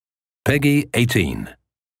Peggy 18.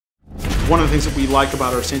 One of the things that we like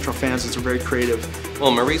about our Saints Row fans is they're very creative.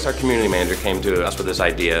 Well, Maurice, our community manager, came to us with this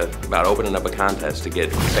idea about opening up a contest to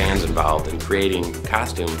get fans involved in creating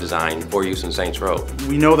costume design for use in Saints Row.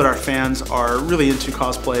 We know that our fans are really into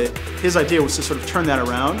cosplay. His idea was to sort of turn that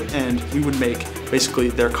around, and we would make basically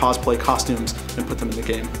their cosplay costumes and put them in the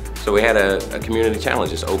game. So we had a community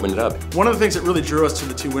challenge, just opened it up. One of the things that really drew us to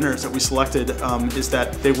the two winners that we selected is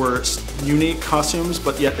that they were unique costumes,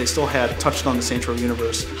 but yet they still had touched on the Saints Row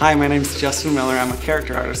universe. Hi, my name's Justin Miller. I'm a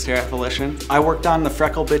character artist here at Volition. I worked on the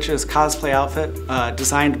Freckle Bitches cosplay outfit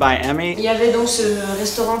designed by Emmy. Il y avait donc ce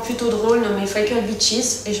restaurant plutôt drôle nommé Freckle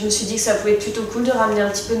Bitches et je me suis dit que ça pouvait être plutôt cool de ramener un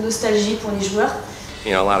petit peu de nostalgie pour les joueurs.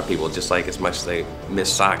 You know, a lot of people, just like as much as they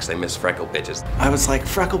miss socks, they miss Freckle Bitches. I was like,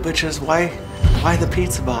 Freckle Bitches, why the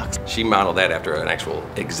pizza box? She modeled that after an actual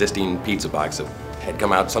existing pizza box that had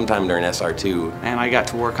come out sometime during SR2. And I got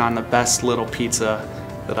to work on the best little pizza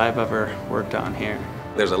that I've ever worked on here.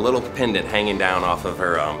 There's a little pendant hanging down off of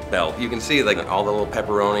her belt. You can see like all the little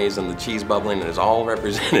pepperonis and the cheese bubbling, and it's all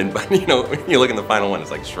represented, but you know, when you look in the final one,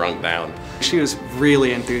 it's like shrunk down. She was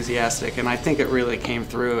really enthusiastic, and I think it really came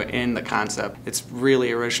through in the concept. It's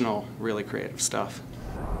really original, really creative stuff.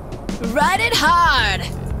 Ride it hard!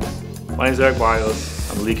 My name is Eric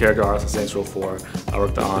Barrios. I'm the lead character artist on Saints Row 4. I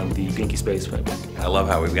worked on the Pinky Space Pimp. I love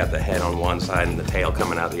how we've got the head on one side and the tail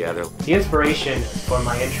coming out the other. The inspiration for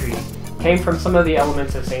my entry came from some of the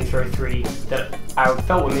elements of Saints Row 3 that I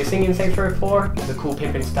felt were missing in Saints Row 4. The cool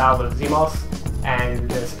pimpin' style of Zimos and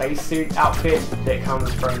the spacesuit outfit that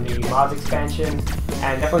comes from the Mars expansion,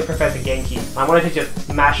 and definitely Professor Genki. I wanted to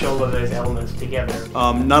just mash all of those elements together.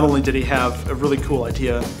 Not only did he have a really cool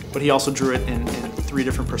idea, but he also drew it in 3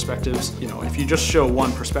 different perspectives. You know, if you just show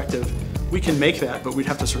one perspective, we can make that, but we'd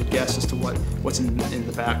have to sort of guess as to what's in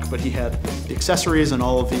the back. But he had the accessories and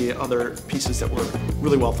all of the other pieces that were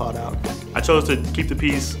really well thought out. I chose to keep the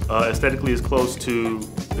piece aesthetically as close to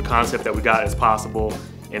the concept that we got as possible,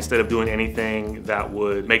 instead of doing anything that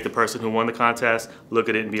would make the person who won the contest look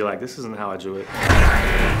at it and be like, this isn't how I drew it.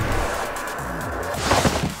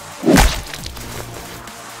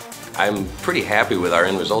 I'm pretty happy with our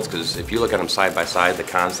end results, because if you look at them side by side, the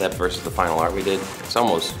concept versus the final art we did, it's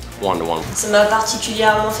almost one-to-one. Ça m'a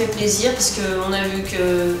particulièrement fait plaisir parce qu'on a vu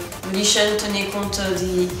que Volition tenait compte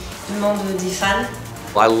des demandes des fans.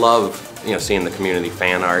 Well, I love, you know, seeing the community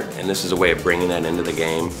fan art, and this is a way of bringing that into the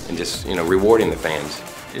game and just, you know, rewarding the fans.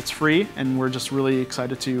 It's free, and we're just really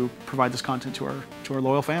excited to provide this content to our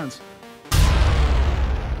loyal fans.